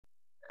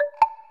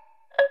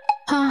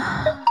Hey,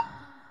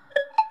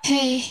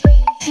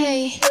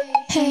 hey,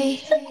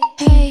 hey,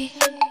 hey.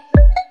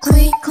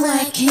 Click,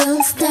 clack,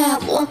 heel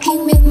step,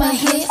 walking with my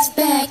hips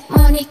back.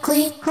 Money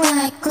click,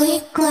 clack,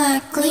 click,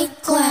 clack, click,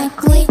 clack,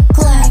 click,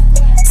 clack.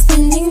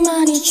 Spending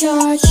money,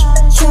 charge,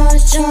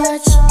 charge,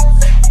 charge.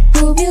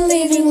 We'll be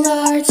living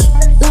large,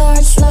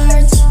 large,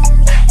 large.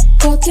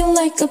 Walking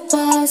like a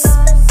boss,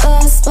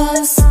 boss,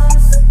 boss.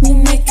 We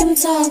make them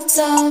talk,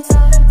 talk,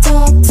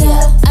 talk,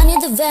 talk. I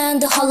need the van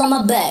to haul on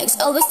my bags.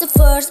 Always the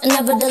first and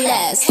never the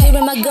last. Hey,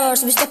 when my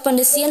girls, we step on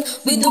the scene.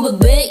 We do it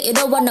big, you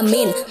know what I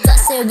mean. Don't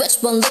say which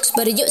one looks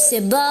better, you say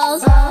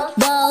balls,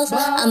 balls.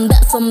 I'm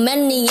back from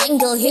many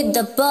angles, hit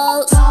the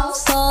balls,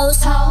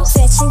 pose.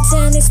 Fetching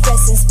 10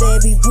 expressions,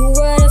 baby, boo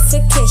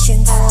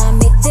ratification. I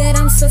admit that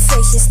I'm so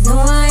facious, no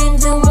I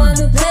ain't the one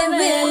to play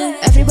with.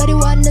 Everybody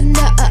wanna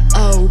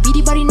know,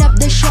 beady body up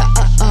the show.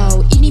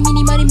 Eeny,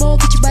 meeny, money, more,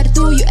 get you better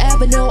do you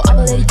ever know?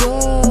 I'ma let it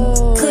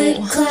go. Click,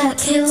 clack,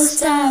 heel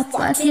step,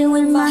 walking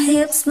with my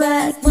hips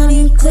back.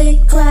 Money,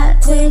 click, clack,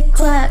 click,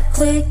 clack,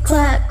 click,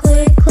 clack,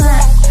 click,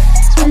 clack.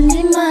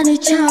 Spending money,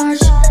 charge,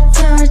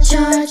 charge,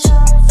 charge.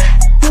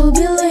 We'll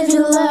be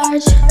living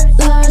large,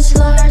 large,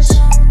 large.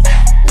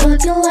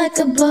 Looking like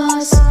a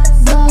boss,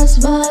 boss,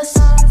 boss.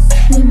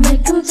 We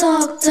make them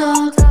talk,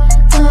 talk,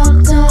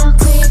 talk, talk.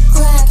 Click,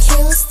 clack,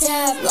 heel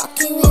step,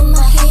 walking with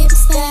my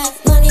hips back.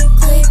 Money,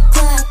 click,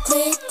 clack,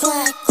 click,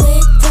 clack,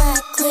 click,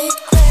 clack, click,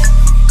 clack.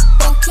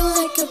 Walking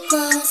like a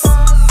boss,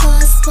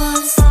 boss,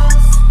 boss.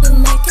 We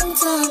make them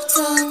talk,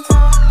 talk,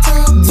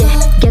 talk,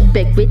 talk. Get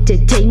back with the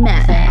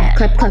J-Mac.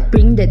 Clap, clap,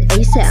 bring that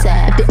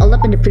ASAP. If they all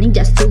up in the feeling,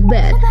 just too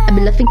bad. I've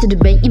been laughing to the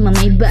bank in my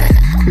Maybach.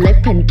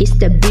 Left hand kiss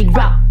the big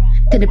rock.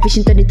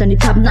 Television 2020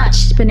 top notch.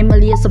 Spending my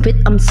years of it,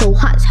 I'm so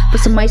hot.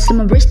 Put some ice on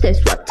my wrist,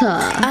 that's water.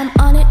 I'm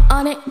on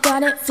it,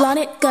 got it, flaunt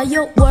it. Got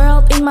your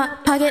world in my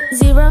pocket.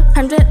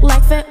 0-100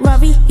 like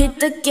Ferrari, hit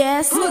the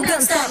gas.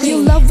 You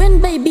loving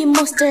baby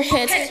monster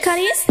hits.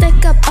 Cardi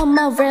stack up on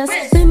my wrist.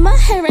 With my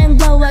hair and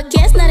blow a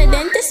gas. Not a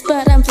dentist,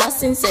 but I'm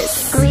flossing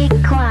sis. Click,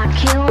 clack,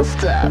 heel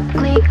step.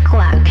 Click,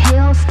 clack,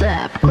 heel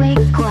step. Click,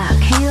 clack,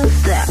 heel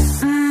step.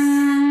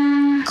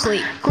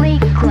 Click,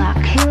 click, clack,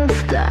 heel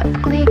step.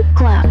 Click,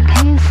 clack,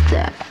 heel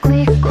step.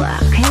 Click,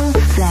 clack, heel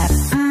step.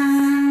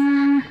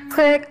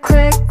 Click,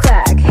 click,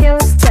 clack, heel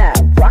step,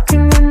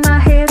 walking with my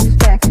hips